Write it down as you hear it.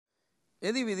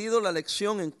He dividido la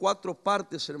lección en 4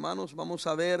 partes, hermanos. Vamos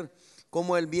a ver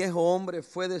cómo el viejo hombre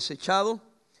fue desechado,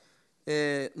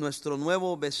 nuestro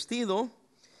nuevo vestido.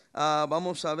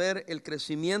 Vamos a ver el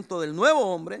crecimiento del nuevo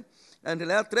hombre. En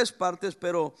realidad 3 partes,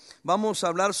 pero vamos a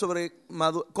hablar sobre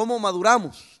cómo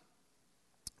maduramos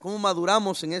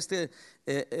en este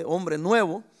hombre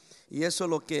nuevo. Y eso es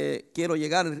lo que quiero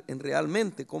llegar en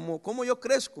realmente, cómo yo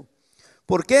crezco.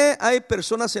 ¿Por qué hay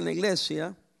personas en la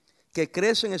iglesia que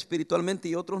crecen espiritualmente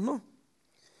y otros no?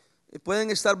 Pueden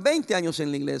estar 20 años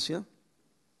en la iglesia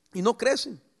y no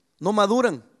crecen, no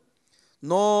maduran,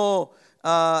 no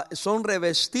son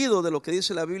revestidos de lo que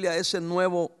dice la Biblia, ese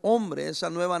nuevo hombre, esa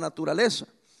nueva naturaleza.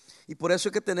 Y por eso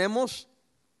es que tenemos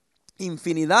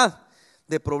infinidad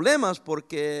de problemas,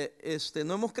 porque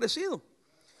no hemos crecido.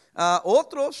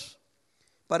 Otros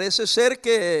parece ser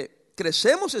que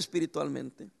crecemos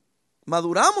espiritualmente,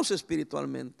 maduramos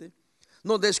espiritualmente,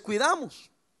 nos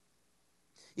descuidamos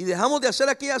y dejamos de hacer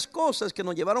aquellas cosas que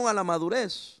nos llevaron a la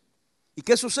madurez. ¿Y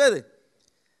qué sucede?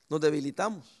 Nos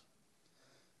debilitamos.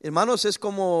 Hermanos, es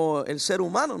como el ser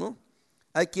humano, ¿no?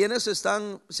 Hay quienes se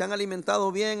han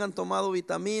alimentado bien, han tomado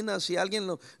vitaminas. Si alguien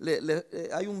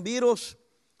hay un virus,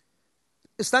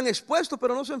 están expuestos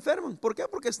pero no se enferman. ¿Por qué?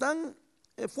 Porque están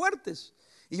fuertes.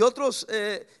 Y otros,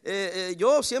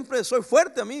 yo siempre soy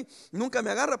fuerte, a mí nunca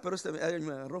me agarra, pero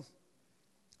me agarró.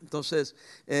 Entonces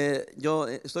yo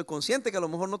estoy consciente que a lo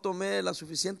mejor no tomé la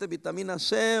suficiente vitamina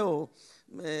C, o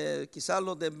quizás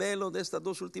los desvelos de estos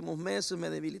 2 últimos meses me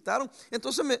debilitaron.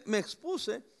 Entonces me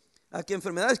expuse a que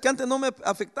enfermedades que antes no me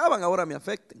afectaban ahora me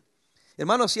afecten.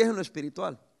 Hermano, así es en lo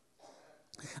espiritual.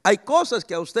 Hay cosas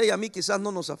que a usted y a mí quizás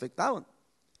no nos afectaban,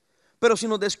 pero si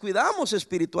nos descuidamos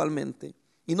espiritualmente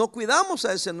y no cuidamos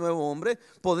a ese nuevo hombre,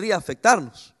 podría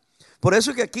afectarnos. Por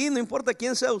eso es que aquí no importa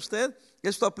quién sea usted,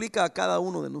 esto aplica a cada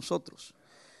uno de nosotros.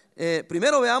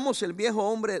 Primero veamos el viejo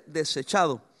hombre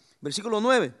desechado. Versículo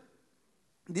 9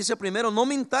 dice primero: no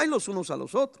mintáis los unos a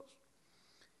los otros.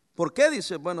 ¿Por qué?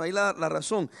 Dice, bueno, ahí la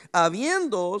razón.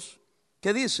 Habiéndoos,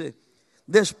 ¿qué dice?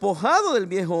 Despojado del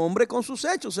viejo hombre con sus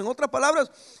hechos. En otras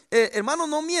palabras, hermanos,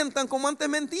 no mientan como antes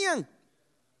mentían,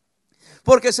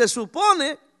 porque se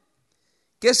supone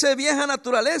que esa vieja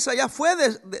naturaleza ya fue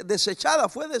desechada,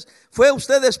 fue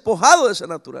usted despojado de esa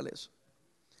naturaleza.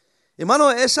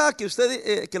 Hermano, esa que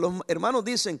que los hermanos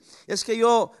dicen, es que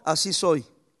yo así soy,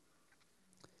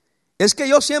 es que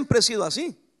yo siempre he sido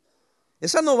así,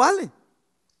 esa no vale.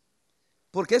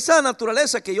 Porque esa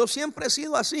naturaleza que yo siempre he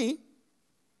sido así,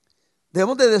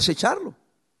 debemos de desecharlo.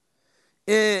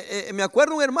 Me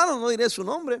acuerdo un hermano, no diré su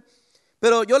nombre,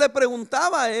 pero yo le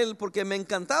preguntaba a él, porque me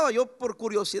encantaba, yo por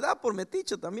curiosidad, por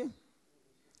metiche también,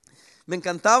 me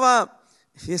encantaba,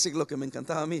 fíjese lo que me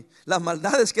encantaba a mí, las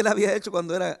maldades que él había hecho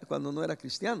cuando no era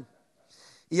cristiano.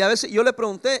 Y a veces yo le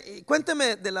pregunté,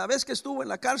 cuénteme de la vez que estuvo en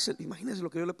la cárcel. Imagínese lo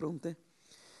que yo le pregunté.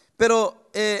 Pero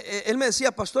él me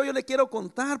decía, pastor, yo le quiero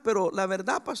contar, pero la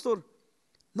verdad, pastor,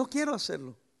 no quiero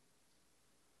hacerlo.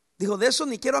 Dijo, de eso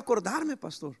ni quiero acordarme,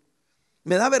 pastor,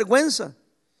 me da vergüenza.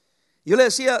 Yo le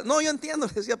decía, no, yo entiendo,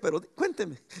 le decía, pero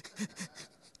cuénteme.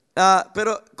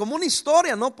 Pero como una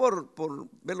historia, no por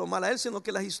verlo mal a él, sino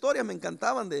que las historias me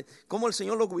encantaban de cómo el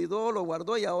Señor lo cuidó, lo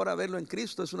guardó, y ahora verlo en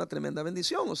Cristo es una tremenda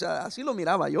bendición. O sea, así lo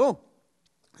miraba yo,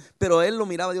 pero él lo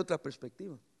miraba de otra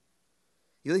perspectiva.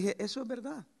 Yo dije, eso es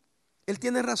verdad, él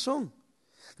tiene razón.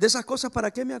 De esas cosas,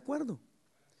 ¿para qué me acuerdo?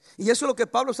 Y eso es lo que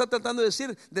Pablo está tratando de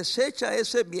decir: desecha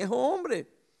ese viejo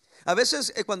hombre. A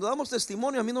veces cuando damos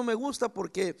testimonio, a mí no me gusta,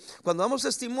 porque cuando damos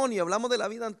testimonio y hablamos de la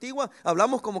vida antigua,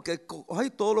 hablamos como que, ay,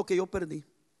 todo lo que yo perdí,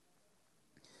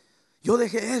 yo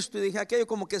dejé esto y dejé aquello,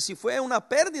 como que si fue una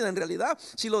pérdida. En realidad,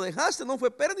 si lo dejaste, no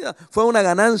fue pérdida, fue una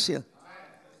ganancia.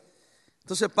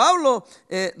 Entonces Pablo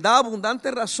da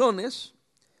abundantes razones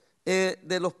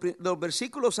de los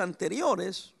versículos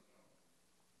anteriores,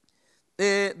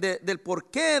 del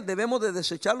por qué debemos de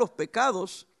desechar los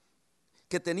pecados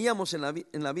que teníamos en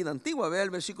la vida antigua. Vea el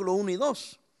versículo 1 y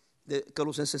 2 de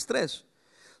Colosenses 3.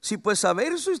 Si pues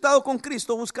habéis resucitado con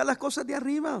Cristo, buscad las cosas de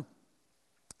arriba,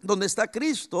 donde está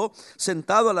Cristo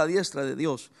sentado a la diestra de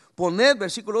Dios. Poned,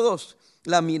 versículo 2,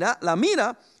 la mira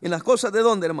en las cosas de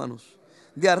 ¿dónde, hermanos?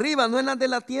 De arriba, no en las de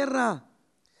la tierra.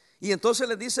 Y entonces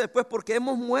les dice después, porque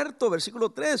hemos muerto.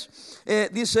 Versículo 3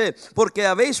 dice, porque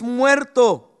habéis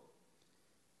muerto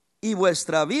y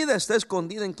vuestra vida está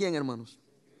escondida ¿en quién, hermanos?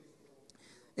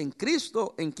 En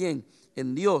Cristo. ¿En quién?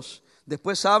 En Dios.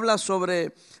 Después habla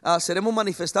sobre seremos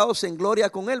manifestados en gloria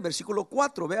con Él. Versículo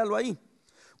 4, véalo ahí.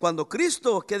 Cuando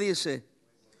Cristo, ¿qué dice?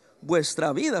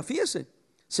 Vuestra vida, fíjese,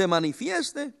 se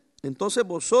manifieste, entonces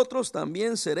vosotros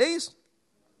también seréis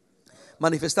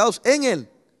manifestados en Él.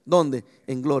 ¿Dónde?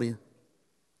 En gloria.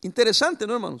 Interesante,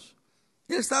 ¿no, hermanos?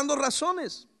 Él está dando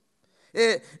razones.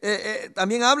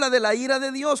 También habla de la ira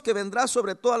de Dios que vendrá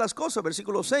sobre todas las cosas,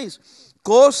 versículo 6.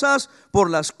 Cosas por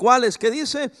las cuales, ¿qué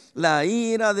dice? La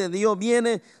ira de Dios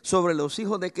viene sobre los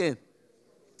hijos de ¿qué?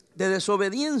 De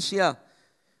desobediencia.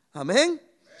 Amén.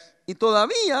 Y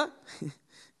todavía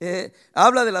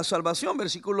habla de la salvación,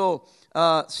 versículo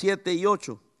 7 y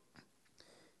 8.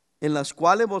 En las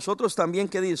cuales vosotros también,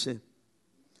 ¿qué dice?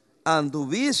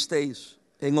 Anduvisteis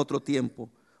en otro tiempo,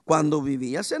 cuando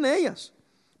vivías en ellas.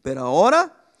 Pero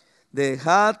ahora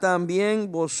dejad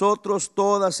también vosotros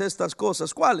todas estas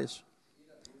cosas. ¿Cuáles?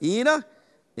 Ira,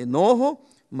 enojo,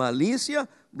 malicia,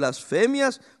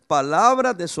 blasfemias,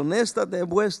 palabras deshonestas de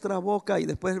vuestra boca. Y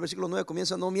después el versículo 9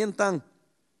 comienza: no mientan.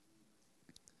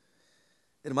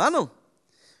 Hermano,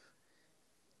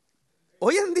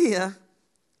 hoy en día,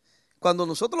 cuando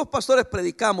nosotros los pastores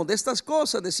predicamos de estas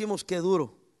cosas, decimos que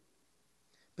duro.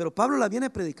 Pero Pablo la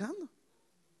viene predicando.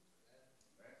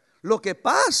 Lo que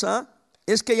pasa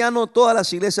es que ya no todas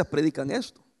las iglesias predican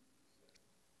esto.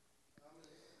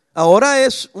 Ahora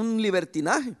es un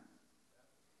libertinaje.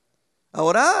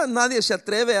 Ahora nadie se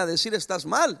atreve a decir estás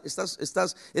mal,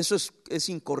 eso es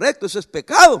incorrecto, eso es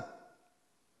pecado.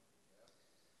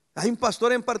 Hay un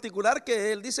pastor en particular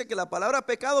que él dice que la palabra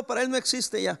pecado para él no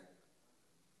existe ya.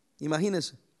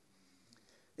 Imagínense.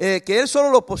 Que él solo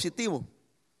lo positivo.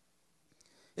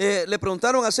 Le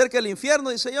preguntaron acerca del infierno.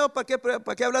 Dice: yo, ¿para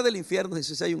qué hablar del infierno?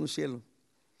 Dice: si hay un cielo.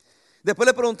 Después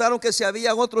le preguntaron que si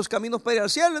había otros caminos para ir al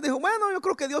cielo. Le dijo: bueno, yo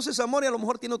creo que Dios es amor y a lo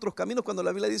mejor tiene otros caminos, cuando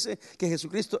la Biblia dice que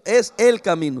Jesucristo es el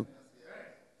camino.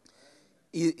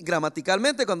 Y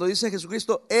gramaticalmente, cuando dice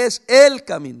Jesucristo es el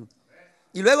camino.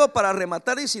 Y luego, para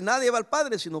rematar, dice: nadie va al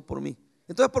Padre sino por mí.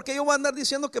 Entonces, ¿por qué yo voy a andar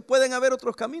diciendo que pueden haber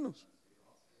otros caminos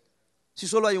si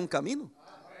solo hay un camino?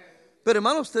 Pero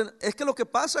hermanos, es que lo que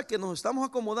pasa es que nos estamos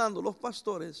acomodando los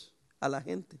pastores a la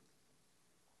gente.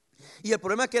 Y el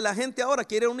problema es que la gente ahora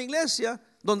quiere una iglesia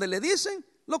donde le dicen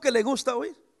lo que le gusta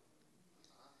oír.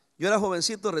 Yo era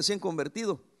jovencito, recién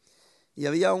convertido, y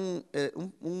había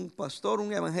un pastor,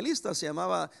 un evangelista, se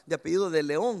llamaba de apellido de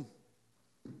León,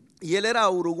 y él era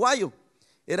uruguayo,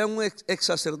 era un ex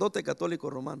sacerdote católico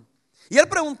romano. Y él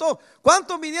preguntó: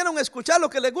 ¿cuántos vinieron a escuchar lo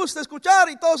que les gusta escuchar?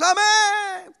 Y todos: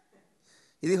 amén.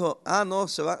 Y dijo: no,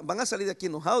 van a salir de aquí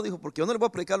enojados. Dijo: porque yo no les voy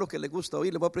a predicar lo que les gusta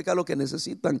oír, les voy a predicar lo que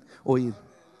necesitan oír.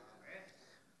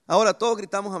 Ahora todos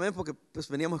gritamos amén porque pues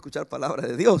veníamos a escuchar palabra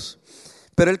de Dios.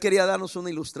 Pero él quería darnos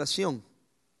una ilustración.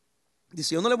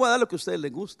 Dice: yo no les voy a dar lo que a ustedes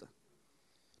les gusta,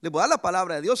 les voy a dar la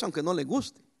palabra de Dios aunque no les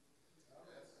guste.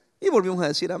 Y volvimos a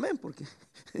decir amén, porque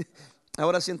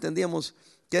ahora sí entendíamos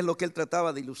qué es lo que él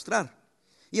trataba de ilustrar.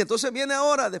 Y entonces viene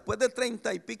ahora, después de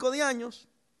 30 y pico de años,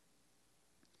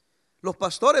 los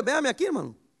pastores, véame aquí,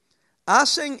 hermano,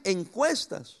 hacen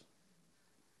encuestas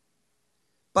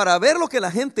para ver lo que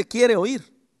la gente quiere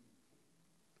oír.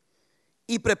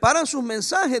 Y preparan sus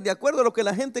mensajes de acuerdo a lo que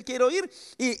la gente quiere oír.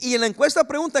 Y en la encuesta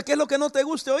pregunta: ¿qué es lo que no te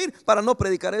guste oír? Para no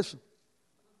predicar eso.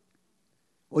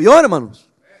 ¿Oyó, hermanos?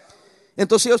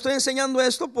 Entonces yo estoy enseñando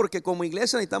esto porque como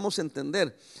iglesia necesitamos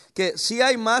entender que sí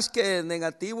hay más que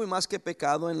negativo y más que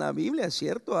pecado en la Biblia, es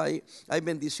cierto. Hay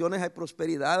bendiciones, hay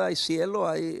prosperidad, hay cielo,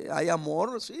 hay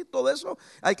amor, sí, todo eso.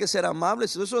 Hay que ser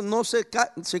amables, eso no se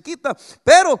quita.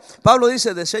 Pero Pablo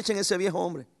dice: desechen ese viejo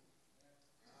hombre.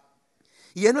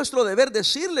 Y es nuestro deber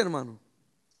decirle, hermano,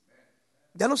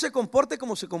 ya no se comporte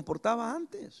como se comportaba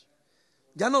antes,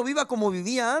 ya no viva como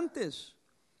vivía antes.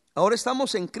 Ahora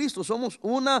estamos en Cristo, somos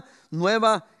una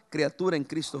nueva criatura en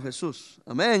Cristo Jesús.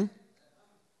 Amén.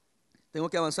 Tengo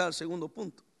que avanzar al segundo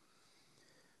punto.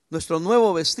 Nuestro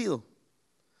nuevo vestido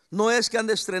no es que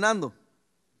ande estrenando.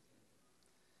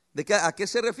 ¿A qué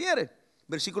se refiere?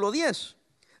 Versículo 10.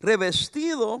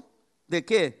 Revestido ¿de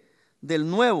qué? Del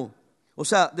nuevo. O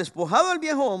sea, despojado del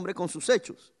viejo hombre con sus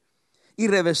hechos y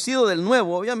revestido del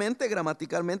nuevo. Obviamente,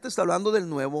 gramaticalmente está hablando del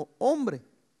nuevo hombre,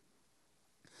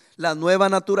 la nueva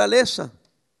naturaleza.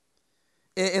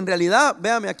 En realidad,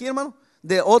 véame aquí, hermano,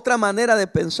 de otra manera de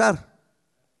pensar.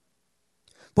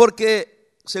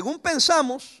 Porque según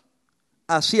pensamos,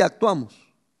 así actuamos.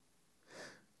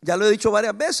 Ya lo he dicho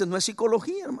varias veces, no es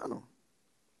psicología, hermano,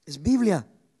 es Biblia.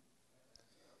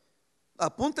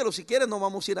 Apúntelo si quieres, no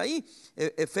vamos a ir ahí.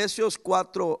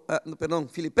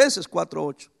 Filipenses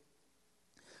 4:8.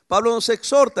 Pablo nos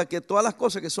exhorta que todas las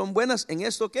cosas que son buenas, en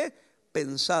esto que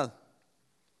pensad.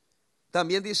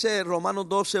 También dice Romanos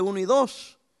 12:1 y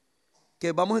 2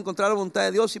 que vamos a encontrar la voluntad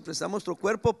de Dios y prestamos nuestro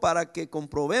cuerpo para que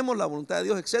comprobemos la voluntad de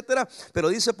Dios, etcétera. Pero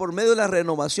dice: por medio de la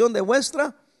renovación de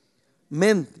vuestra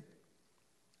mente.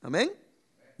 Amén.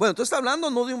 Bueno, entonces está hablando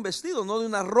no de un vestido, no de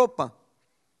una ropa.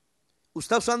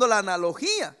 Está usando la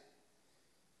analogía.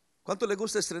 ¿Cuánto le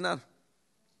gusta estrenar?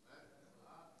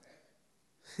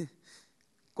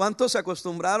 ¿Cuántos se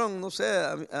acostumbraron? No sé,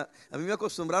 a mí me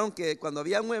acostumbraron que cuando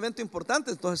había un evento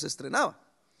importante, entonces se estrenaba.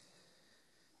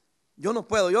 Yo no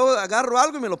puedo, yo agarro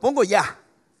algo y me lo pongo ya.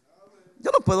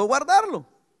 Yo no puedo guardarlo.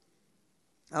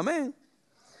 Amén.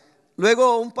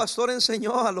 Luego un pastor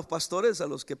enseñó a los pastores, a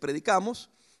los que predicamos,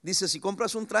 dice: si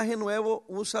compras un traje nuevo,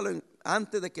 úsalo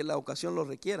antes de que la ocasión lo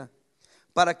requiera,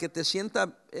 para que te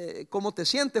sienta como te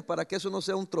sientes, para que eso no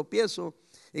sea un tropiezo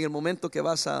en el momento que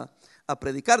vas a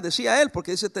predicar. Decía él,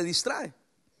 porque dice: te distrae,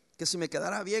 que si me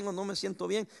quedará bien o no me siento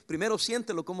bien. Primero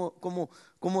siéntelo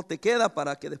cómo te queda,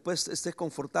 para que después estés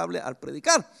confortable al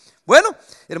predicar. Bueno,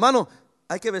 hermano,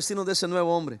 hay que vestirnos de ese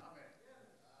nuevo hombre,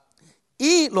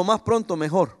 y lo más pronto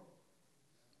mejor.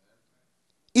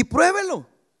 Y pruébelo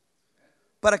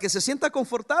para que se sienta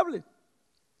confortable.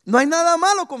 No hay nada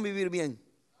malo con vivir bien.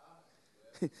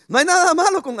 No hay nada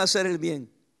malo con hacer el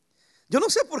bien. Yo no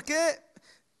sé por qué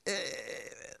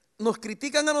nos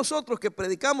critican a nosotros que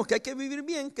predicamos que hay que vivir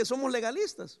bien, que somos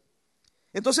legalistas.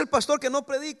 Entonces el pastor que no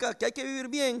predica que hay que vivir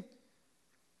bien,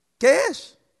 ¿qué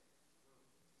es?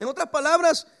 En otras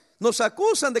palabras, nos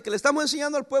acusan de que le estamos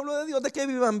enseñando al pueblo de Dios de que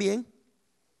vivan bien.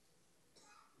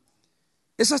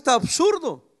 Es hasta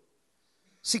absurdo.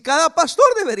 Si cada pastor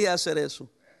debería hacer eso,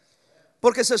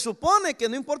 porque se supone que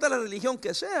no importa la religión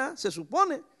que sea, se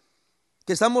supone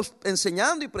que estamos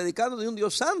enseñando y predicando de un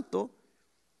Dios santo,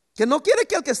 que no quiere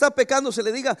que al que está pecando se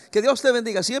le diga que Dios te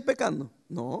bendiga, sigue pecando.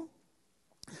 No,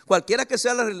 cualquiera que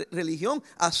sea la religión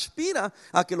aspira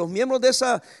a que los miembros de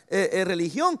esa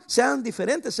religión sean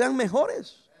diferentes, sean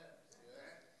mejores.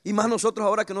 Y más nosotros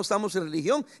ahora que no estamos en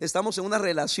religión, estamos en una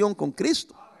relación con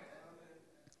Cristo.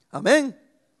 Amén.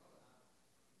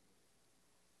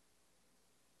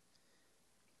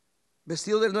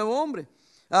 Vestido del nuevo hombre.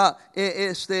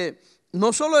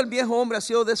 No solo el viejo hombre ha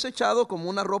sido desechado como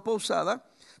una ropa usada,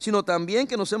 sino también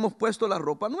que nos hemos puesto la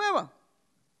ropa nueva.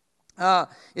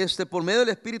 Por medio del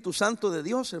Espíritu Santo de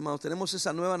Dios, hermanos, tenemos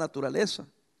esa nueva naturaleza.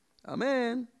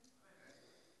 Amén.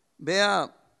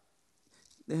 Vea,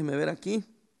 déjeme ver aquí.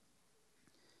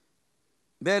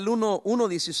 Vea el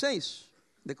 1:16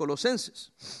 de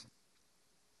Colosenses.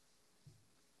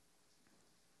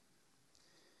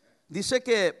 Dice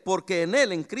que porque en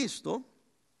Él, en Cristo,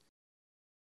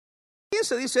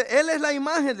 se dice, Él es la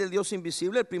imagen del Dios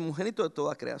invisible, el primogénito de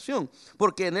toda creación.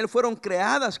 Porque en Él fueron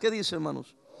creadas, ¿qué dice,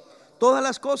 hermanos? Todas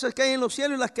las cosas que hay en los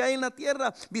cielos y las que hay en la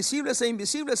tierra, visibles e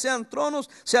invisibles, sean tronos,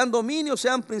 sean dominios,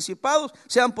 sean principados,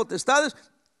 sean potestades.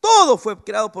 Todo fue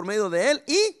creado por medio de Él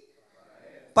y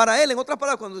para Él. En otras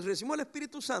palabras, cuando recibimos el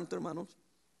Espíritu Santo, hermanos,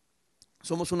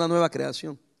 somos una nueva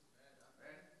creación.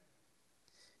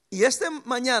 Y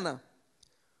mañana,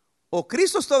 o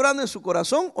Cristo está obrando en su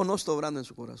corazón o no está obrando en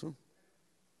su corazón.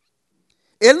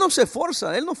 Él no se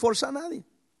forza, Él no forza a nadie.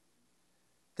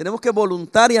 Tenemos que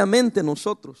voluntariamente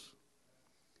nosotros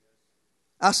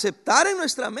aceptar en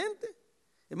nuestra mente.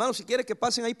 Hermanos, si quiere que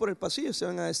pasen ahí por el pasillo, se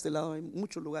van a este lado. Hay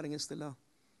muchos lugares en este lado.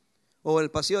 O el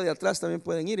pasillo de atrás también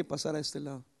pueden ir y pasar a este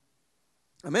lado.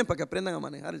 Amén, para que aprendan a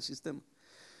manejar el sistema.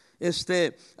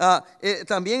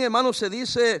 También, hermanos, se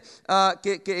dice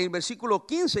que en el versículo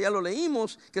 15, ya lo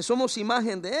leímos, que somos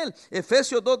imagen de Él.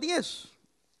 Efesios 2:10,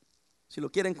 si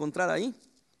lo quiere encontrar ahí.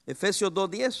 Efesios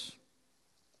 2:10.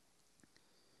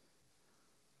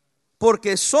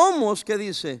 Porque somos, ¿qué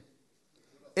dice?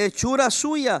 Hechura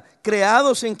suya,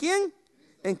 creados ¿en quién?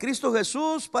 En Cristo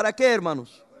Jesús. ¿Para qué,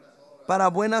 hermanos? Para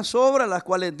buenas obras, las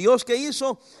cuales Dios, ¿qué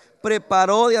hizo?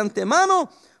 Preparó de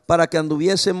antemano para que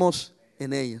anduviésemos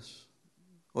en ellas.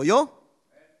 ¿Oyó?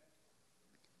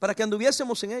 Para que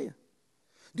anduviésemos en ellas.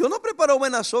 Dios no preparó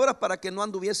buenas obras para que no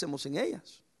anduviésemos en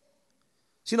ellas,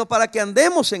 sino para que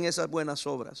andemos en esas buenas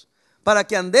obras, para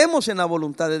que andemos en la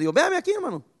voluntad de Dios. Véame aquí,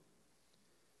 hermano.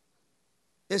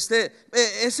 Ese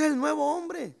es el nuevo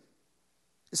hombre.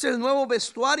 Es el nuevo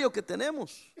vestuario que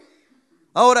tenemos.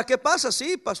 Ahora, ¿qué pasa?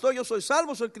 Sí, pastor, yo soy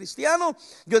salvo, soy cristiano,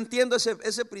 yo entiendo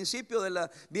ese principio de la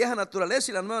vieja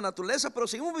naturaleza y la nueva naturaleza, pero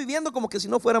seguimos viviendo como que si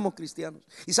no fuéramos cristianos.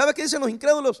 ¿Y sabe qué dicen los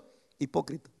incrédulos?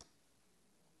 Hipócritas.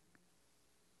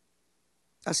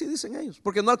 Así dicen ellos,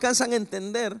 porque no alcanzan a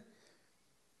entender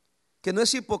que no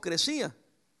es hipocresía.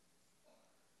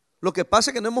 Lo que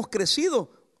pasa es que no hemos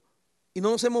crecido y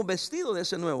no nos hemos vestido de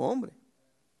ese nuevo hombre.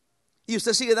 Y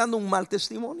usted sigue dando un mal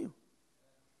testimonio.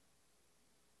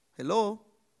 Hello.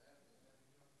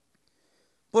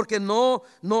 Porque no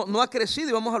ha crecido,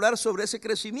 y vamos a hablar sobre ese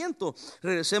crecimiento.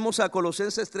 Regresemos a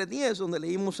Colosenses 3:10, donde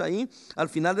leímos ahí, al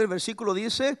final del versículo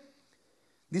dice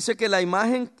que la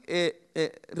imagen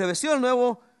revestido del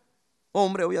nuevo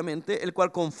hombre, obviamente, el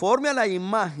cual conforme a la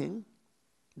imagen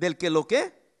del que lo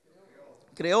que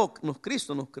creó,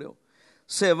 Cristo nos creó,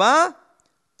 se va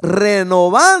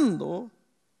renovando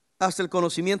hasta el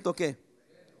conocimiento que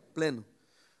pleno.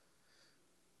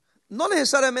 No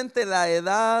necesariamente la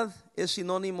edad es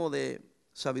sinónimo de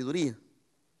sabiduría,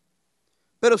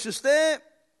 pero si usted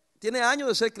tiene años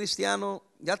de ser cristiano,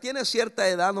 ya tiene cierta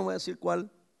edad, no voy a decir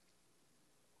cuál,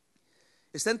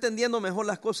 está entendiendo mejor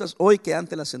las cosas hoy que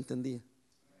antes las entendía.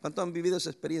 ¿Cuántos han vivido esa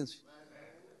experiencia?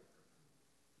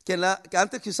 Que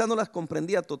antes quizás no las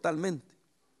comprendía totalmente.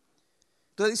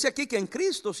 Entonces dice aquí que en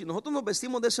Cristo, si nosotros nos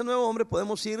vestimos de ese nuevo hombre,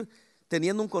 podemos ir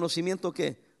teniendo un conocimiento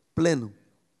que pleno.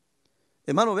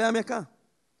 Hermano, véame acá.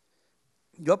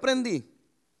 Yo aprendí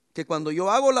que cuando yo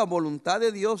hago la voluntad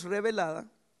de Dios revelada,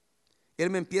 Él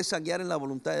me empieza a guiar en la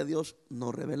voluntad de Dios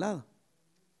no revelada.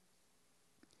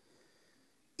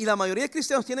 Y la mayoría de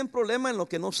cristianos tienen problemas en lo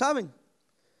que no saben,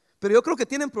 pero yo creo que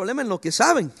tienen problemas en lo que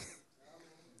saben.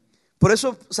 Por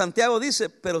eso Santiago dice,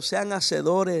 pero sean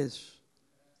hacedores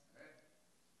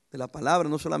de la palabra,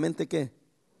 no solamente que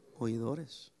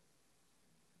oidores.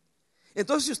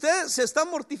 Entonces, si usted se está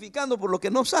mortificando por lo que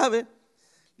no sabe,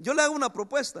 yo le hago una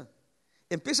propuesta: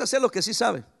 empiece a hacer lo que sí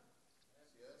sabe.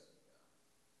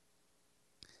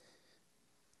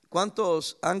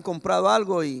 ¿Cuántos han comprado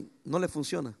algo y no le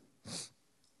funciona?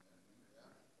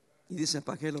 Y dicen,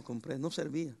 ¿para qué lo compré? No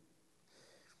servía.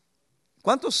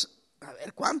 ¿Cuántos? A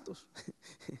ver, ¿cuántos?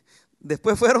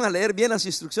 Después fueron a leer bien las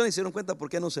instrucciones y se dieron cuenta por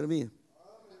qué no servía.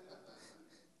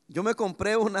 Yo me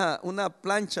compré una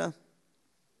plancha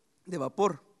de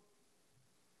vapor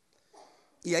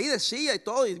y ahí decía y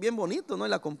todo, y bien bonito, ¿no? Y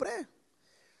la compré,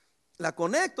 la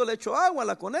conecto, le echo agua,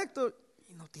 la conecto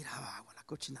y no tiraba agua la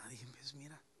cochinada. Dije, pues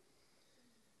mira,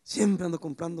 siempre ando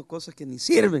comprando cosas que ni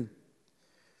sirven.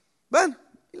 Bueno,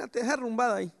 y la dejé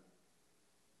arrumbada ahí.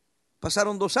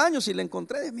 Pasaron 2 años y la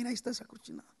encontré. Dije, mira, ahí está esa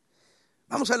cochinada.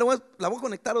 Vamos a ver, la voy a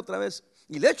conectar otra vez.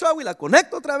 Y le echo agua y la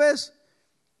conecto otra vez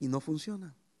y no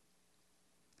funciona.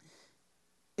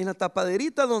 En la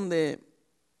tapaderita donde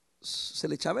se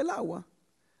le echaba el agua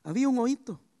había un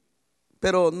hoyito,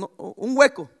 pero no, un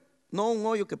hueco, no un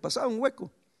hoyo que pasaba, un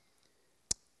hueco.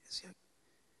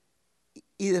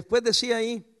 Y después decía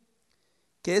ahí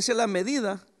que esa es la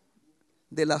medida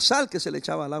de la sal que se le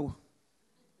echaba al agua.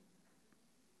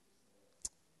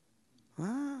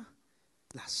 Ah,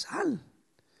 la sal.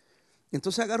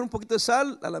 Entonces agarra un poquito de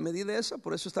sal a la medida esa,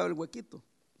 por eso estaba el huequito,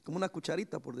 como una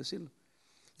cucharita, por decirlo.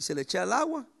 Y se le eché al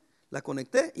agua, la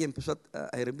conecté y empezó a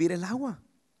hervir el agua.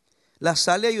 La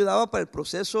sal le ayudaba para el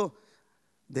proceso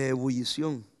de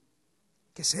ebullición.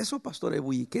 ¿Qué es eso, pastor?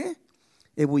 ¿Qué?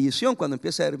 Ebullición, cuando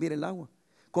empieza a hervir el agua.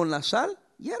 Con la sal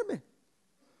hierve.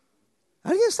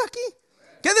 ¿Alguien está aquí?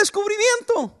 ¡Qué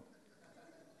descubrimiento!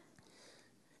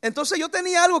 Entonces yo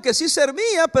tenía algo que sí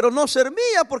servía, pero no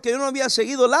servía porque yo no había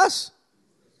seguido las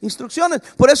instrucciones.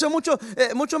 Por eso muchos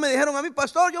me dijeron a mí,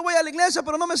 pastor, yo voy a la iglesia,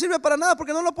 pero no me sirve para nada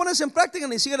porque no lo pones en práctica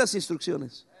ni sigues las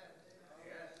instrucciones.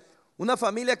 Una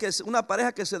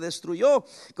pareja que se destruyó,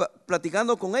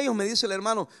 platicando con ellos, me dice el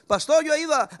hermano, pastor, yo he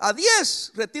ido a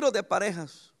 10 retiros de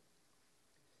parejas.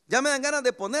 Ya me dan ganas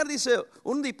de poner, dice,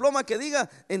 un diploma que diga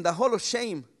en the hall of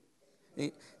shame,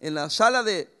 en la sala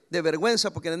de vergüenza,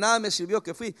 porque de nada me sirvió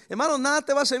que fui. Hermano, nada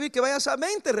te va a servir que vayas a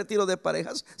 20 retiros de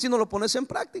parejas si no lo pones en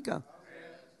práctica.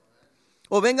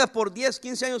 O vengas por 10,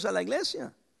 15 años a la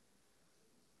iglesia.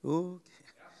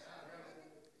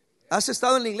 Has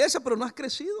estado en la iglesia, pero no has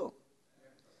crecido.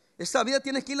 Esta vida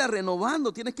tienes que irla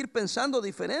renovando, tienes que ir pensando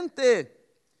diferente.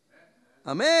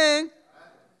 Amén.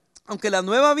 Aunque la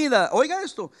nueva vida, oiga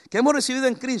esto, que hemos recibido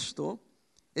en Cristo,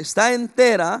 está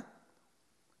entera,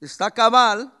 está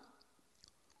cabal,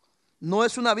 no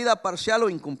es una vida parcial o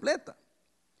incompleta,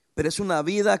 pero es una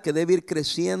vida que debe ir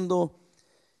creciendo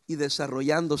y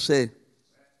desarrollándose.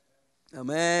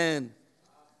 Amén.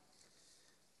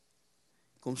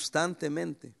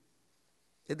 Constantemente.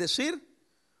 Es decir,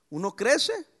 uno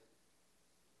crece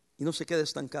y no se queda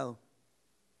estancado.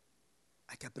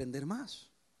 Hay que aprender más.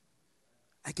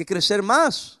 Hay que crecer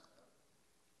más.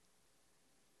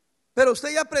 Pero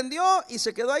usted ya aprendió y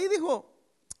se quedó ahí y dijo,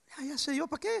 ya sé yo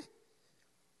para qué.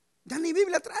 Ya ni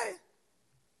Biblia trae.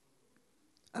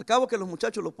 Al cabo que los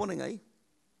muchachos lo ponen ahí.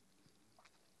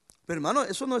 Pero hermano,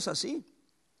 eso no es así.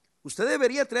 Usted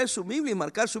debería traer su Biblia y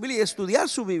marcar su Biblia y estudiar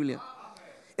su Biblia.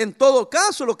 En todo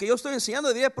caso, lo que yo estoy enseñando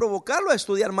debería provocarlo a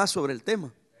estudiar más sobre el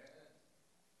tema.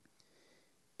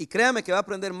 Y créame que va a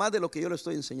aprender más de lo que yo le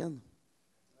estoy enseñando.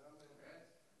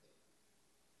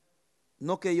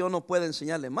 No que yo no pueda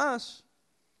enseñarle más,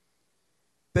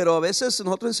 Pero a veces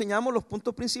nosotros enseñamos los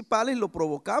puntos principales y lo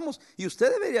provocamos. Y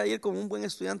usted debería ir como un buen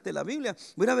estudiante de la Biblia.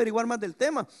 Voy a averiguar más del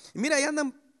tema. Y mira, ahí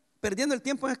andan perdiendo el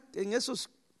tiempo en esos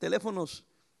teléfonos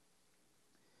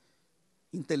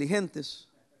inteligentes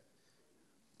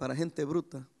para gente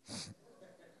bruta.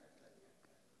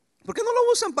 ¿Por qué no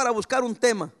lo usan para buscar un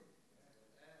tema?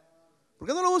 ¿Por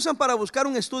qué no lo usan para buscar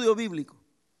un estudio bíblico?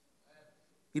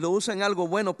 Y lo usan en algo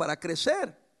bueno para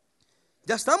crecer.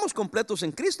 Ya estamos completos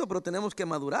en Cristo, pero tenemos que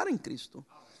madurar en Cristo.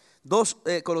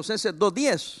 Colosenses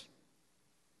 2:10.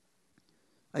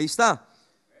 Ahí está.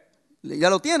 Ya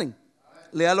lo tienen.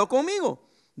 Léalo conmigo.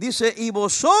 Dice: y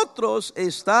vosotros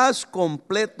estáis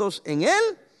completos en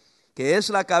Él, que es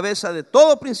la cabeza de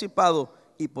todo principado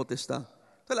y potestad.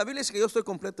 Entonces la Biblia dice que yo estoy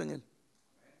completo en Él.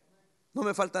 No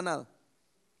me falta nada.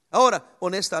 Ahora,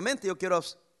 honestamente,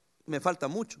 me falta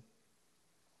mucho.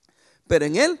 Pero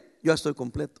en Él yo estoy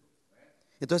completo.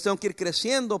 Entonces tengo que ir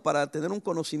creciendo para tener un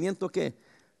conocimiento que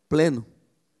pleno.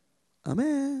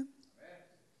 Amén.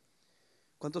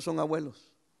 ¿Cuántos son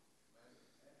abuelos?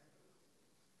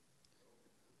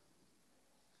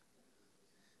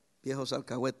 Viejos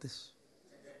alcahuetes.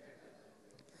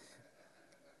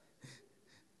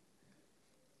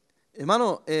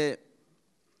 Hermano,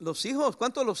 los hijos,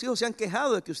 ¿cuántos de los hijos se han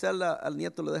quejado de que usted al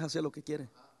nieto le deja hacer lo que quiere?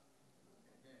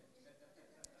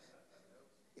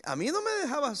 A mí no me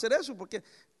dejaba hacer eso porque,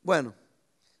 bueno,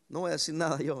 no voy a decir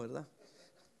nada yo, ¿verdad?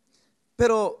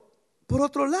 Pero, por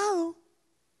otro lado,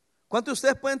 ¿cuántos de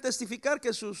ustedes pueden testificar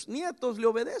que sus nietos le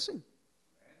obedecen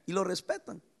y lo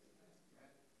respetan?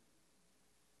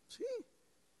 Sí.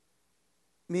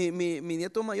 Mi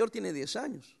nieto mayor tiene 10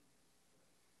 años.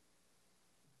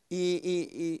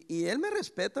 Y él me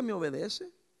respeta, me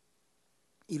obedece.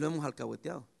 Y lo hemos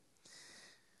alcahueteado.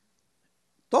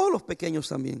 Todos los pequeños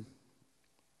también.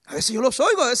 A veces yo los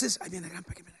oigo, a veces, ay, viene gran,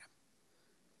 viene gran.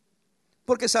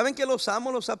 Porque saben que los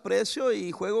amo, los aprecio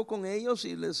y juego con ellos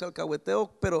y les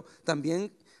alcahueteo, pero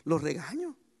también los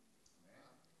regaño.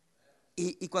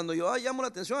 Y cuando yo llamo la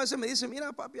atención, a veces me dicen: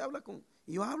 mira, papi, habla con.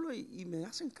 Y yo hablo y me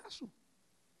hacen caso.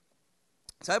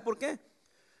 ¿Sabe por qué?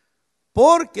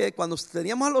 Porque cuando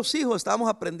teníamos a los hijos estábamos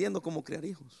aprendiendo cómo criar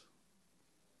hijos.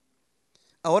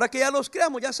 Ahora que ya los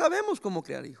creamos, ya sabemos cómo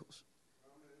criar hijos.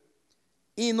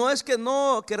 Y no es que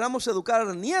no queramos educar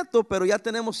al nieto, pero ya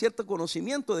tenemos cierto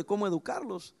conocimiento de cómo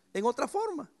educarlos en otra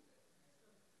forma,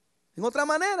 en otra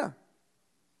manera.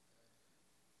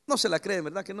 No se la creen,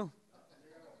 ¿verdad que no?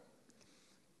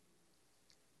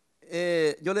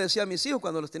 Yo le decía a mis hijos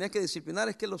cuando los tenía que disciplinar: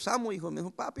 es que los amo, hijo. Me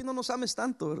dijo: papi, no nos ames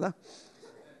tanto, ¿verdad?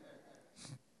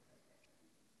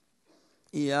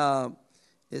 Y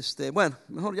bueno,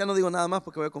 mejor ya no digo nada más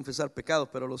porque voy a confesar pecados.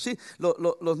 Pero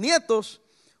los nietos,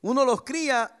 uno los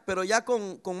cría, pero ya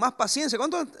con más paciencia.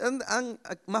 ¿Cuántos han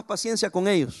más paciencia con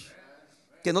ellos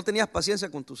que no tenías paciencia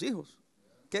con tus hijos?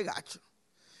 Qué gacho.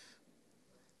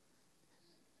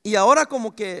 Y ahora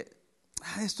como que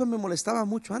esto me molestaba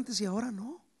mucho antes y ahora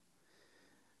no.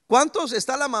 ¿Cuántos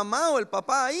está la mamá o el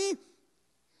papá ahí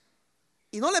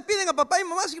y no le piden a papá y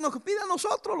mamá, sino que piden a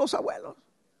nosotros, los abuelos?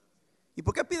 ¿Y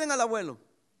por qué piden al abuelo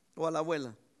o a la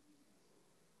abuela?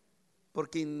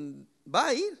 Porque va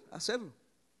a ir a hacerlo.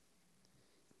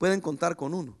 Pueden contar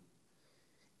con uno.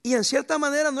 Y en cierta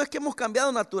manera no es que hemos cambiado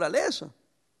naturaleza.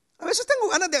 A veces tengo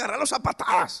ganas de agarrarlos a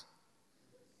patadas.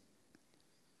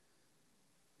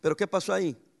 Pero ¿qué pasó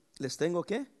ahí? Les tengo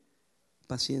 ¿qué?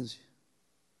 Paciencia.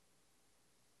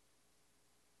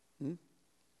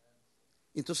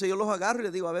 Entonces yo los agarro y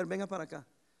les digo: a ver, venga para acá,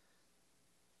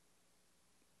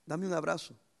 dame un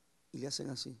abrazo. Y le hacen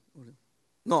así.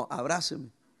 No,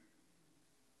 abráceme.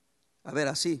 A ver,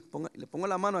 así, le pongo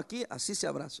la mano aquí, así se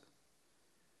abraza.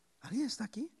 ¿Alguien está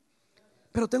aquí?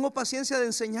 Pero tengo paciencia de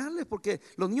enseñarles, porque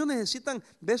los niños necesitan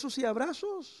besos y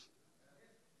abrazos,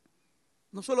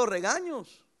 no solo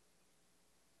regaños.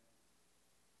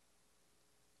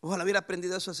 Ojalá hubiera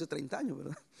aprendido eso hace 30 años,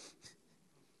 ¿verdad?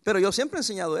 Pero yo siempre he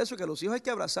enseñado eso, que a los hijos hay que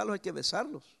abrazarlos, hay que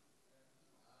besarlos.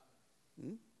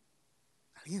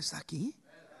 ¿Alguien está aquí?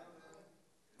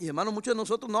 Y hermanos, muchos de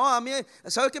nosotros, no, a mí,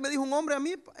 ¿sabes qué me dijo un hombre a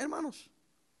mí, hermanos?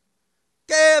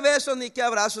 ¿Qué besos ni qué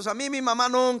abrazos? A mí mi mamá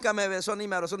nunca me besó ni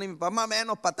me abrazó, ni mi papá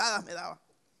menos, patadas me daba.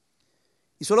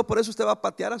 ¿Y solo por eso usted va a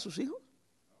patear a sus hijos?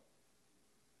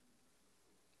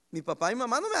 Mi papá y mi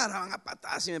mamá no me agarraban a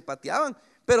patadas y me pateaban,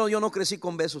 pero yo no crecí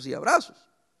con besos y abrazos,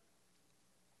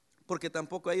 porque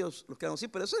tampoco ellos los quedaron así.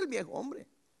 Pero eso es el viejo hombre.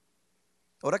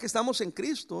 Ahora que estamos en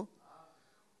Cristo,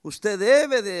 usted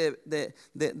debe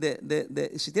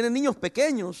de si tiene niños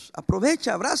pequeños,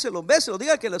 aprovecha, abrácelos, béselos,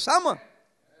 diga que les ama.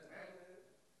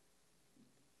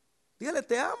 Dígale: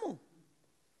 te amo.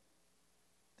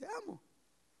 Te amo.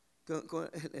 con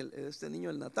este niño,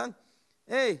 el Natán.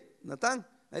 Hey, Natán,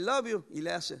 I love you. Y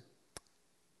le hace,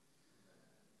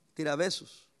 tira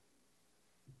besos.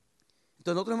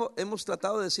 Entonces nosotros hemos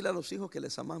tratado de decirle a los hijos que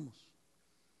les amamos.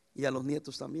 Y a los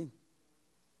nietos también.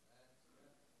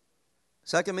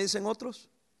 ¿Sabe qué me dicen otros?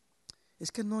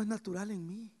 Es que no es natural en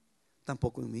mí.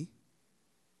 Tampoco en mí.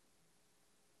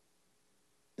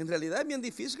 En realidad es bien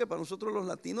difícil que para nosotros los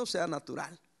latinos sea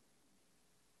natural.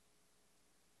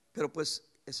 Pero pues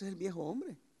ese es el viejo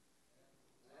hombre.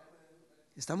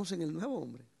 Estamos en el nuevo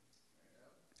hombre.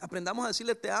 Aprendamos a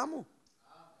decirle te amo.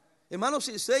 Hermano,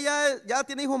 si usted ya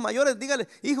tiene hijos mayores, dígale,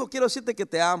 hijo, quiero decirte que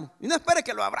te amo. Y no espere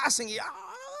que lo abracen y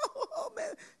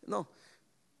no.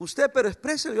 Usted, pero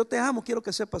expréselo, yo te amo, quiero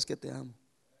que sepas que te amo.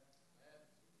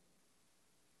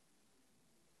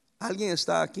 ¿Alguien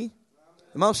está aquí?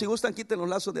 Hermanos, si gustan, quiten los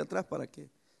lazos de atrás para que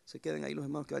se queden ahí los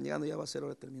hermanos que van llegando. Ya va a ser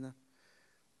hora de terminar.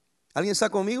 ¿Alguien está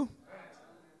conmigo?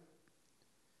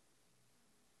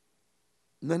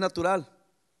 No es natural,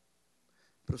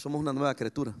 pero somos una nueva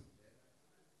criatura.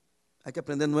 Hay que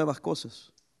aprender nuevas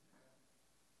cosas.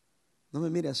 No me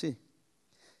mire así.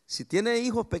 Si tiene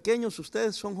hijos pequeños,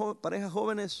 ustedes son parejas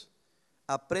jóvenes,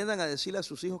 aprendan a decirle a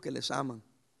sus hijos que les aman.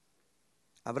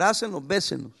 Abrácenlos,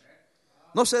 bésenlos.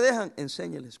 No se dejan,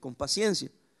 enséñeles con paciencia.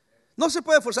 No se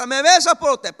puede forzar, me besas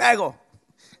pero te pego.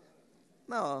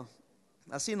 No,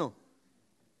 así no.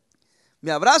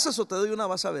 ¿Me abrazas o te doy una?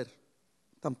 Vas a ver.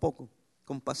 Tampoco.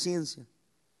 Con paciencia,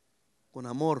 con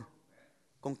amor,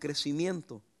 con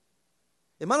crecimiento.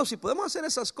 Hermanos, si podemos hacer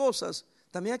esas cosas,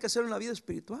 también hay que hacerlo en la vida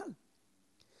espiritual.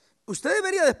 Usted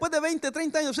debería, después de 20,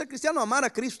 30 años ser cristiano, amar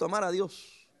a Cristo, amar a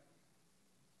Dios.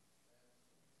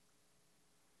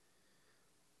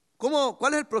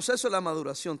 ¿Cuál es el proceso de la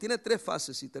maduración? Tiene 3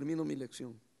 fases y termino mi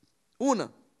lección.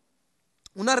 Una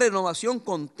renovación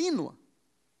continua.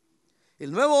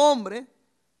 El nuevo hombre,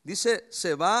 dice,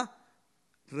 se va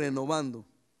renovando.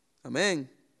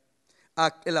 Amén.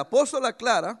 El apóstol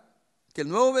aclara que el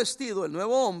nuevo vestido, el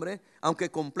nuevo hombre, aunque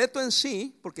completo en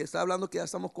sí, porque está hablando que ya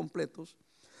estamos completos,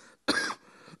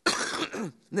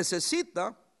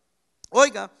 necesita,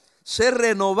 ser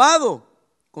renovado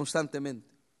constantemente.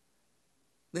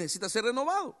 Necesita ser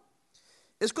renovado.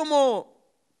 Es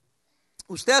como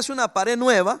usted hace una pared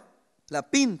nueva, la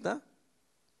pinta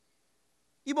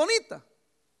y bonita.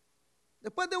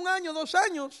 Después de 1 año, 2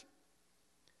 años,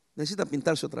 necesita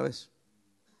pintarse otra vez.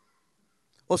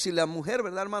 O si la mujer,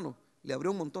 ¿verdad, hermano? Le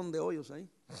abrió un montón de hoyos ahí.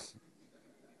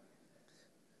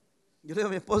 Yo le digo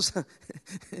a mi esposa,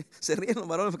 se ríen los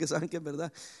varones porque saben que es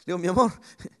verdad. Le digo, mi amor,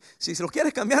 si se lo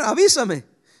quieres cambiar, avísame.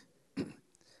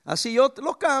 Así yo te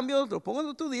lo cambio, te lo pongo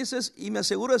donde tú dices y me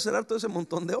aseguro de cerrar todo ese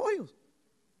montón de hoyos.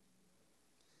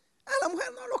 La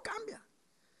mujer no lo cambia.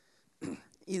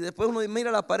 Y después uno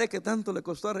mira la pared que tanto le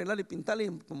costó arreglar y pintarle,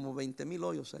 y como 20,000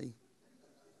 hoyos ahí.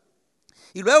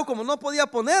 Y luego, como no podía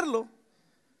ponerlo,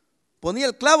 ponía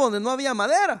el clavo donde no había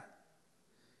madera.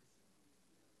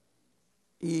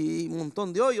 Y un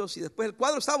montón de hoyos. Y después el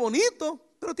cuadro está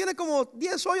bonito, pero tiene como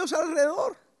 10 hoyos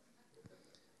alrededor.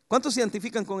 ¿Cuántos se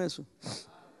identifican con eso?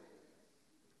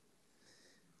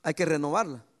 Hay que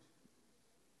renovarla.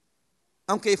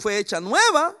 Aunque fue hecha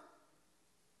nueva,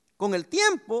 con el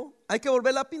tiempo hay que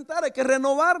volverla a pintar, hay que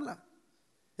renovarla.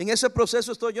 En ese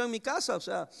proceso estoy yo en mi casa. O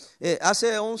sea,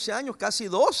 hace 11 años, casi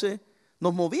 12,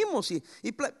 nos movimos y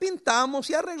pintamos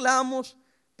y arreglamos.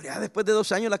 Pero ya después de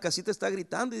 2 años la casita está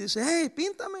gritando y dice, hey,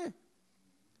 píntame,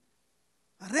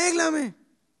 arréglame.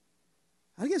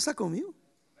 ¿Alguien está conmigo?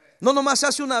 No nomás se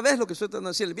hace una vez lo que estoy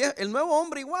tratando de decir. El nuevo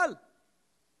hombre igual.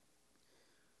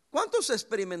 ¿Cuántos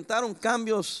experimentaron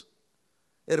cambios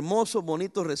hermosos,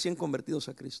 bonitos, recién convertidos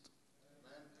a Cristo?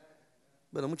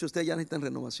 Bueno, muchos de ustedes ya necesitan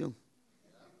renovación.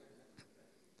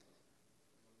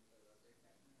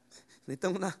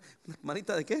 Necesitan una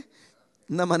manita de ¿qué?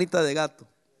 Una manita de gato.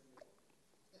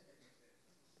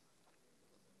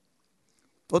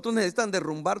 Otros necesitan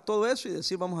derrumbar todo eso y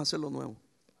decir vamos a hacerlo nuevo.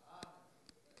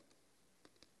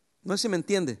 No sé si me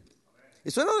entiende.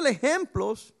 Eso es uno de los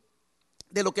ejemplos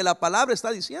de lo que la palabra está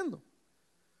diciendo.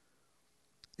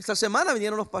 Esta semana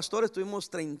vinieron los pastores, tuvimos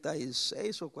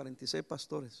 36 o 46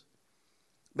 pastores.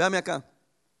 Véame acá.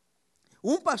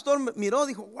 Un pastor miró,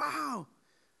 dijo, wow,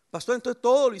 pastor, entonces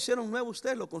todo lo hicieron nuevo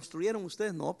ustedes, lo construyeron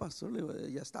ustedes. No, pastor,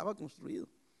 ya estaba construido,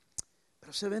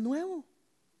 pero se ve nuevo.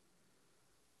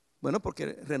 Bueno,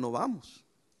 porque renovamos.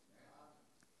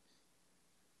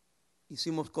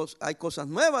 Hay cosas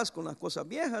nuevas con las cosas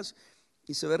viejas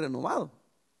y se ve renovado.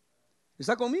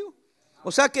 ¿Está conmigo?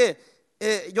 O sea que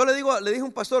yo le dije a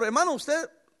un pastor, hermano, usted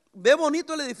ve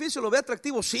bonito el edificio, lo ve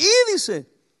atractivo. Sí,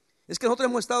 dice. Es que nosotros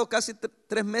hemos estado casi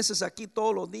 3 meses aquí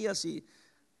todos los días y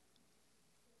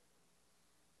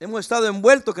hemos estado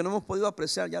envueltos que no hemos podido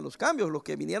apreciar ya los cambios. Los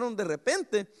que vinieron de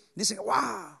repente dicen,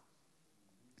 wow.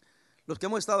 Los que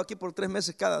hemos estado aquí por 3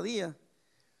 meses cada día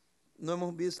no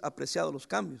hemos apreciado los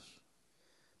cambios.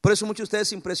 Por eso muchos de ustedes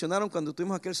se impresionaron cuando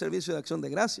tuvimos aquel servicio de acción de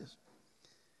gracias,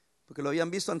 porque lo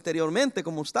habían visto anteriormente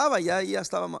como estaba, ya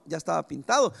estaba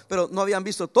pintado, pero no habían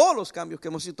visto todos los cambios que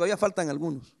hemos hecho. Todavía faltan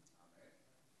algunos.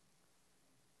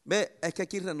 Ve, es que hay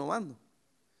que ir renovando.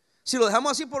 Si lo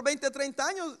dejamos así por 20, 30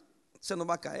 años, se nos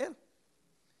va a caer.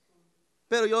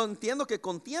 Pero yo entiendo que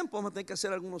con tiempo vamos a tener que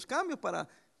hacer algunos cambios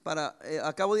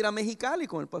acabo de ir a Mexicali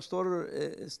con el pastor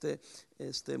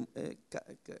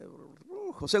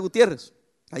José Gutiérrez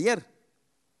ayer.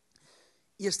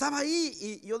 Y estaba ahí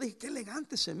y yo dije, qué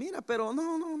elegante se mira, pero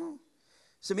no.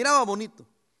 Se miraba bonito.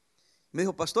 Me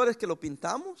dijo, pastor, es que lo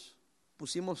pintamos,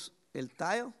 pusimos el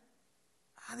tile.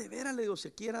 De veras, le digo, si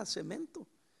aquí era cemento,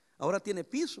 ahora tiene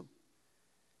piso.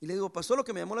 Y le digo, pastor, lo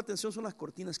que me llamó la atención son las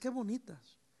cortinas, qué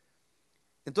bonitas.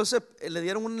 Entonces le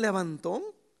dieron un levantón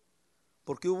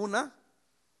porque hubo una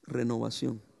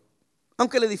renovación.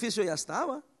 Aunque el edificio ya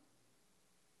estaba,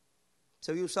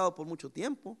 se había usado por mucho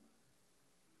tiempo,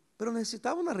 pero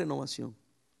necesitaba una renovación.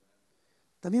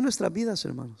 También nuestras vidas,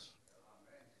 hermanos.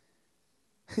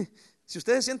 Si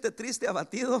usted se siente triste,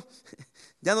 abatido,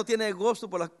 ya no tiene gusto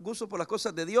por las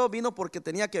cosas de Dios, vino porque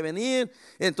tenía que venir,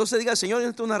 entonces diga, Señor,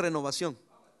 necesito una renovación.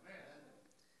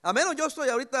 A menos yo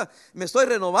me estoy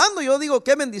renovando. Yo digo,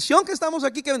 qué bendición que estamos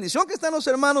aquí, qué bendición que están los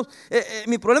hermanos.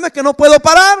 Mi problema es que no puedo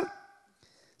parar.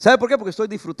 ¿Sabe por qué? Porque estoy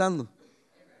disfrutando.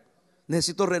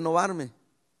 Necesito renovarme.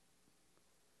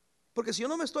 Porque si yo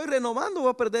no me estoy renovando,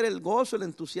 voy a perder el gozo, el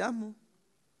entusiasmo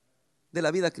de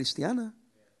la vida cristiana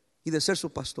y de ser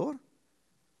su pastor.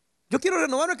 Yo quiero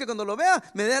renovarme, que cuando lo vea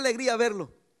me dé alegría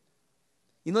verlo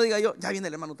y no diga yo, ya viene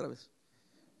el hermano otra vez.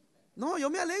 No, yo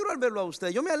me alegro al verlo a usted,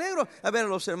 yo me alegro al ver a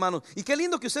los hermanos. Y qué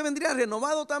lindo que usted vendría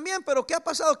renovado también. Pero ¿qué ha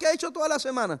pasado? ¿Qué ha hecho toda la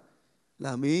semana?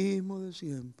 La misma de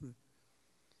siempre.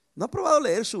 ¿No ha probado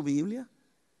leer su Biblia?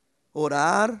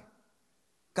 Orar,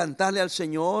 cantarle al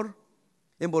Señor,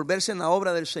 envolverse en la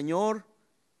obra del Señor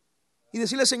y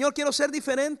decirle, Señor, quiero ser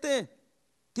diferente,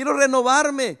 quiero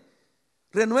renovarme.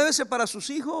 Renuévese para sus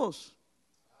hijos.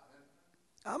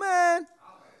 Amén.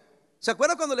 ¿Se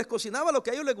acuerdan cuando les cocinaba lo que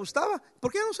a ellos les gustaba?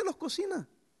 ¿Por qué no se los cocina?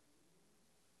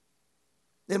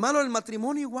 Hermano, el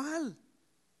matrimonio igual.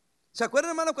 ¿Se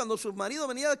acuerdan, hermano, cuando su marido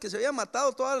venía, que se había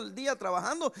matado todo el día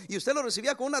trabajando y usted lo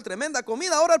recibía con una tremenda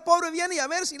comida? Ahora el pobre viene y a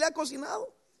ver si le ha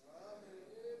cocinado.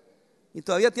 Y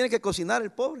todavía tiene que cocinar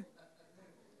el pobre.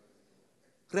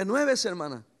 Renuévese,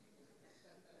 hermana.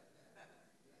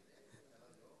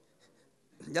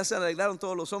 Ya se arreglaron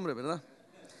todos los hombres, ¿verdad?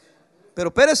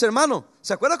 Pero Pérez, hermano,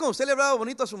 ¿se acuerda cuando usted le hablaba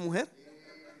bonito a su mujer?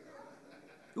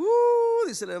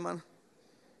 Dice la hermana.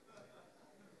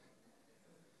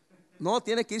 No,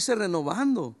 tiene que irse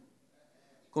renovando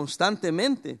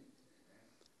constantemente.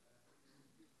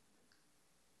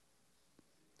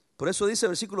 Por eso dice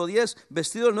el versículo 10,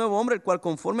 vestido el nuevo hombre, el cual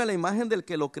conforme a la imagen del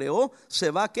que lo creó,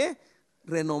 se va, ¿qué?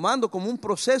 Renovando, como un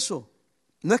proceso.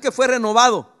 No es que fue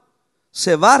renovado,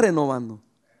 se va renovando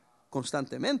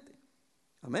constantemente.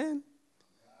 Amén.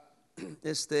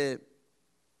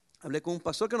 Hablé con un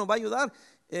pastor que nos va a ayudar.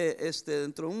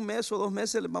 Dentro de un mes o 2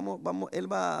 meses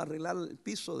él va a arreglar el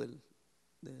piso del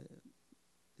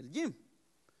gym.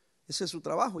 Ese es su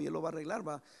trabajo y él lo va a arreglar.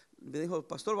 Me dijo,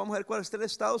 pastor, vamos a ver cuál está el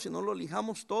estado. Si no lo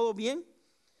lijamos todo bien,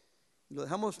 lo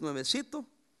dejamos nuevecito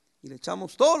y le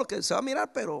echamos todo lo que se va a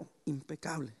mirar, pero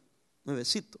impecable,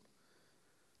 nuevecito.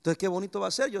 Entonces qué bonito va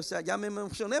a ser. Yo ya me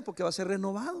emocioné porque va a ser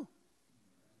renovado.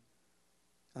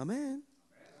 Amén.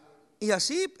 Y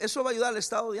así eso va a ayudar al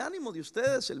estado de ánimo de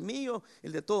ustedes, el mío,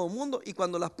 el de todo el mundo. Y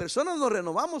cuando las personas nos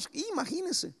renovamos,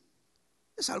 imagínense,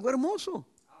 es algo hermoso.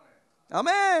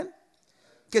 Amén.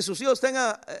 Que sus hijos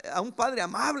tengan a un padre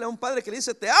amable, a un padre que le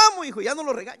dice, te amo, hijo, ya no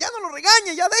lo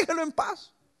regañe, ya déjelo en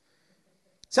paz.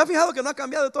 ¿Se ha fijado que no ha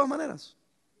cambiado de todas maneras?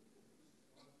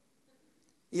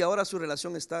 Y ahora su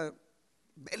relación está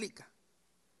bélica.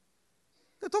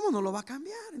 De todo modo no lo va a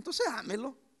cambiar. Entonces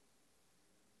ámelo.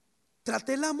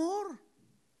 Trate el amor.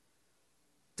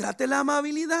 Trate la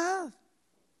amabilidad.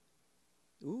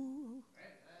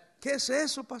 ¿Qué es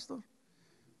eso, pastor?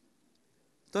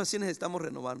 Entonces sí necesitamos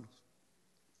renovarnos.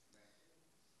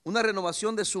 Una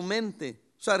renovación de su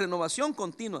mente. O sea, renovación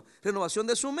continua. Renovación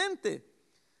de su mente.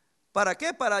 ¿Para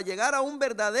qué? Para llegar a un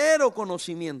verdadero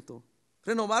conocimiento.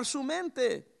 Renovar su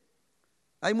mente.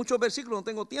 Hay muchos versículos, no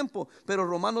tengo tiempo, pero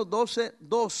Romanos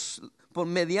 12:2, por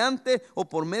mediante o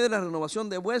por medio de la renovación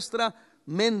de vuestra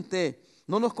mente.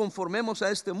 No nos conformemos a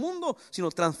este mundo,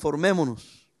 sino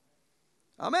transformémonos.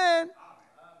 Amén.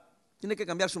 Tiene que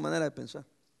cambiar su manera de pensar.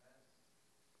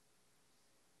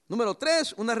 Número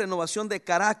 3, una renovación de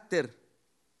carácter.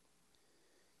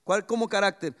 ¿Cuál como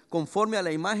carácter? Conforme a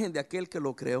la imagen de aquel que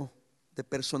lo creó, de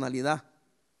personalidad.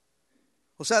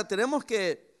 O sea, tenemos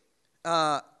que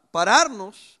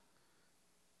pararnos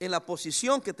en la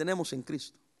posición que tenemos en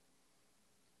Cristo.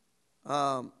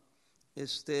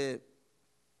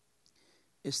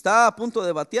 Está a punto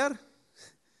de batear,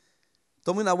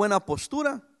 tome una buena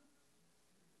postura,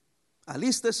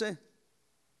 alístese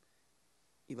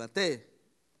y batee.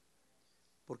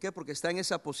 ¿Por qué? Porque está en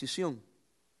esa posición,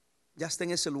 ya está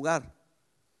en ese lugar.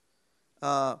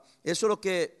 Eso es lo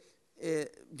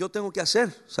que yo tengo que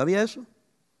hacer. ¿Sabía eso?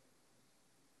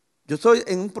 Yo estoy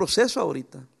en un proceso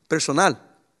ahorita, personal.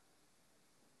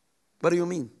 What do you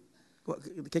mean?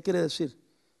 ¿Qué quiere decir?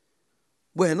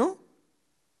 Bueno,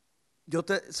 yo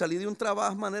salí de un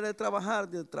trabajo, manera de trabajar,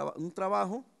 un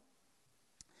trabajo.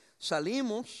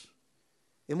 Salimos,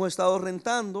 hemos estado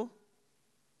rentando.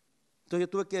 Entonces yo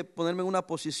tuve que ponerme en una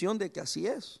posición de que así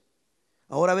es.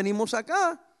 Ahora venimos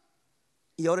acá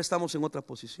y ahora estamos en otra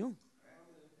posición.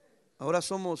 Ahora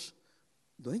somos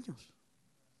dueños.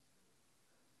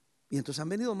 Y entonces han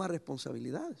venido más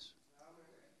responsabilidades.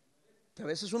 Que a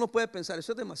veces uno puede pensar,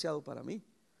 eso es demasiado para mí.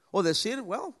 O decir,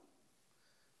 well,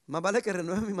 más vale que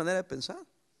renueve mi manera de pensar.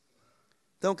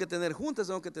 Tengo que tener juntas,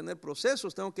 tengo que tener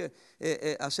procesos, tengo que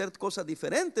hacer cosas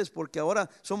diferentes porque ahora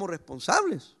somos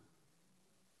responsables.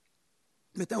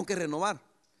 Me tengo que renovar.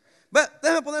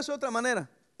 Déjeme ponerse de otra manera.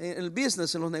 En el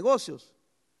business, en los negocios.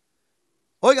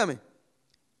 Óigame,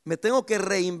 me tengo que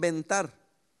reinventar.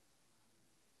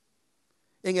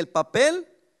 En el papel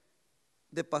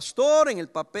de pastor, en el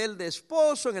papel de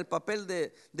esposo, en el papel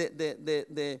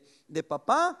de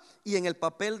papá y en el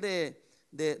papel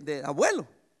de abuelo,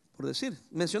 por decir,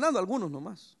 mencionando algunos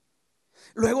nomás.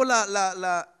 Luego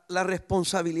la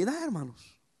responsabilidad,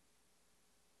 hermanos.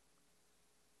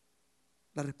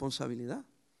 La responsabilidad.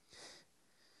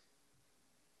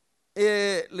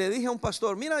 Le dije a un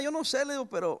pastor, mira, yo no sé, le digo,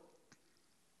 pero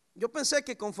yo pensé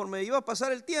que conforme iba a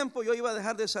pasar el tiempo yo iba a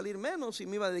dejar de salir menos y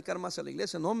me iba a dedicar más a la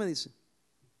iglesia. No, me dice,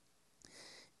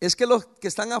 es que los que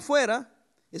están afuera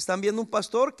están viendo un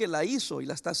pastor que la hizo y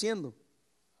la está haciendo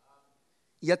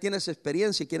y ya tienes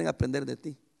experiencia y quieren aprender de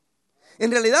ti.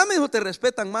 En realidad, me dijo, te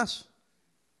respetan más.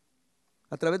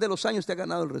 A través de los años te ha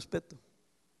ganado el respeto.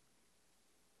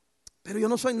 Pero yo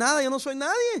no soy nada, yo no soy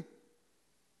nadie.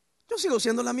 Yo sigo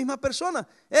siendo la misma persona.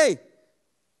 Hey,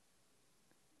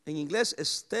 en inglés,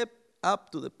 step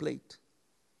up to the plate.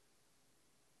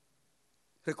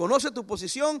 Reconoce tu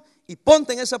posición y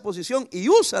ponte en esa posición y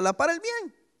úsala para el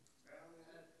bien.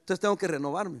 Entonces tengo que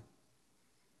renovarme,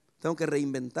 tengo que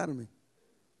reinventarme.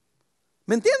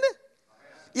 ¿Me entiende?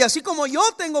 Y así como yo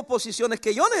tengo posiciones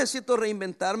que yo necesito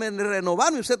reinventarme,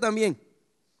 renovarme, usted también.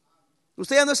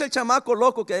 Usted ya no es el chamaco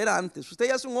loco que era antes. Usted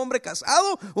ya es un hombre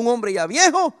casado, un hombre ya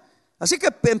viejo. Así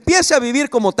que empiece a vivir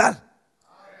como tal.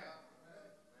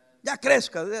 Ya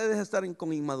crezca, deje de estar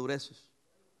con inmadureces,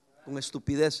 con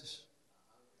estupideces.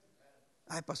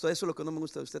 Ay, pastor, eso es lo que no me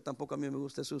gusta de usted. Tampoco a mí me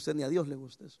gusta eso de usted, ni a Dios le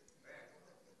gusta eso.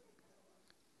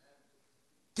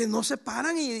 Que no se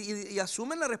paran y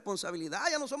asumen la responsabilidad.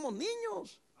 Ya no somos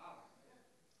niños.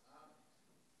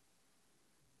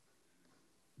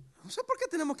 No sé por qué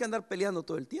tenemos que andar peleando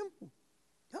todo el tiempo.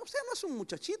 Ya usted no es un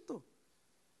muchachito.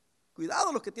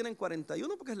 Cuidado los que tienen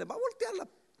 41 porque les va a voltear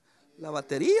la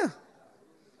batería.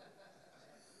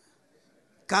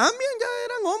 Cambian, ya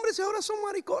eran hombres y ahora son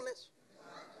maricones.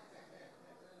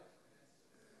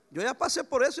 Yo ya pasé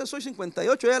por eso, yo soy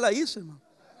 58, ya la hice, hermano.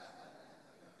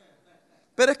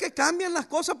 Pero es que cambian las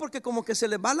cosas porque como que se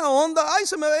les va la onda. Ay,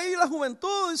 se me va a ir la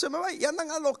juventud y se me va y andan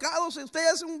alocados. Y usted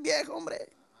ya es un viejo, hombre.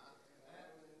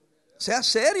 Sea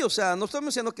serio, o sea, no estoy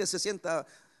diciendo que se sienta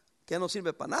que no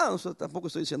sirve para nada, no, tampoco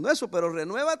estoy diciendo eso, pero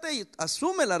renuévate y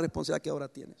asume la responsabilidad que ahora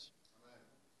tienes.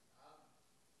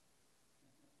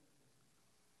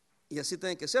 Y así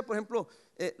tiene que ser. Por ejemplo,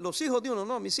 los hijos de uno,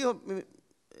 no, mis hijos,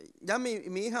 ya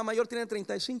mi hija mayor tiene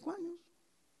 35 años.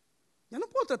 Ya no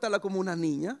puedo tratarla como una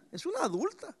niña, es una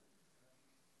adulta.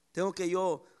 Tengo que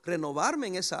yo renovarme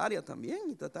en esa área también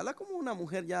y tratarla como una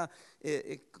mujer ya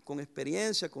con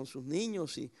experiencia, con sus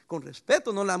niños y con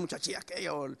respeto, no la muchachilla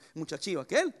aquella o el muchachillo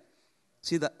aquel.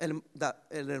 Si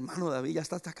el hermano David ya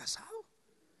está casado.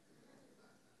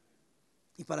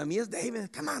 Y para mí es David,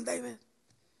 come on David.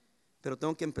 Pero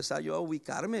tengo que empezar yo a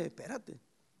ubicarme, espérate,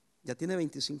 ya tiene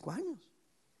 25 años.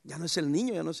 Ya no es el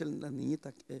niño, ya no es la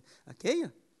niñita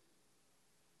aquella.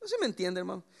 No se me entiende,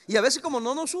 hermano. Y a veces como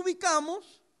no nos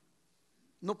ubicamos,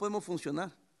 no podemos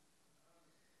funcionar.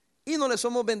 Y no le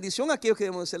somos bendición a aquellos que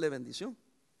debemos hacerle bendición.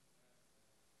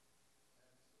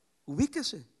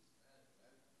 Ubíquese.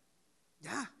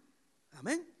 Ya.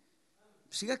 Amén.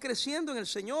 Siga creciendo en el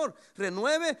Señor,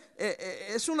 renueve,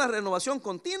 es una renovación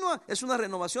continua, es una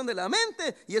renovación de la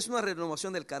mente y es una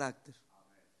renovación del carácter.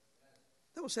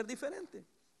 Debo ser diferente.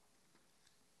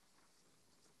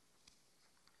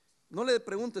 No le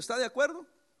pregunto, ¿está de acuerdo?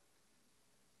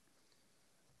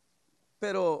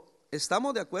 Pero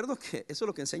 ¿estamos de acuerdo que eso es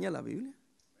lo que enseña la Biblia?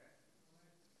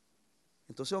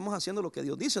 Entonces vamos haciendo lo que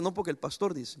Dios dice, no porque el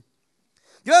pastor dice.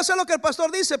 Yo ya sé lo que el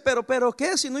pastor dice, pero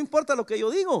 ¿qué? Si no importa lo que yo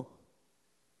digo.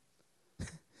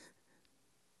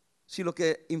 Si lo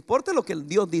que importa es lo que el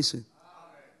Dios dice.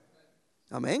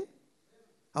 Amén.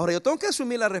 Ahora yo tengo que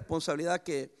asumir la responsabilidad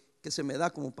que se me da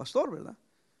como pastor, ¿verdad?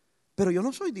 Pero yo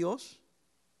no soy Dios.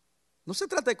 No se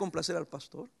trata de complacer al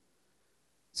pastor.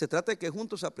 Se trata de que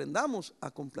juntos aprendamos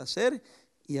a complacer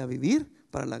y a vivir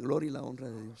para la gloria y la honra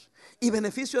de Dios. Y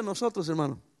beneficio a nosotros,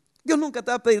 hermano. Dios nunca te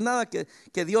va a pedir nada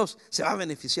que Dios se va a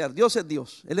beneficiar. Dios es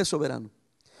Dios, Él es soberano.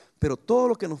 Pero todo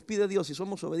lo que nos pide Dios, si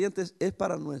somos obedientes, es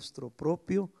para nuestro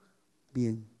propio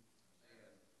bien.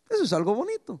 Eso es algo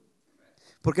bonito,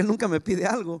 porque Él nunca me pide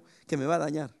algo que me va a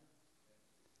dañar.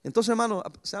 Entonces, hermano,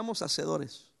 seamos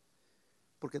hacedores,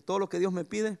 porque todo lo que Dios me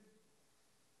pide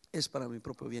es para mi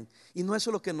propio bien. Y no es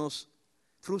eso lo que nos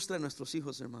frustra a nuestros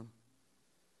hijos, hermano,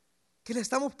 que le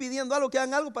estamos pidiendo algo, que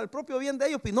hagan algo para el propio bien de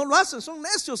ellos, y no lo hacen, son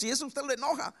necios, y eso a usted le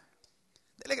enoja.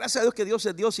 Dele gracias a Dios que Dios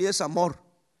es Dios y es amor,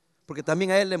 porque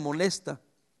también a Él le molesta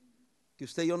que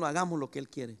usted y yo no hagamos lo que Él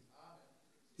quiere.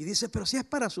 Y dice, pero si es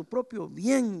para su propio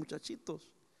bien,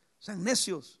 muchachitos, sean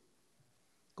necios,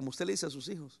 como usted le dice a sus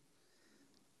hijos.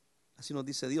 Así nos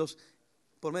dice Dios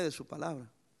por medio de su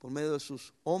palabra, por medio de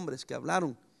sus hombres que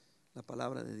hablaron la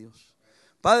palabra de Dios.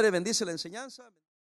 Padre, bendice la enseñanza.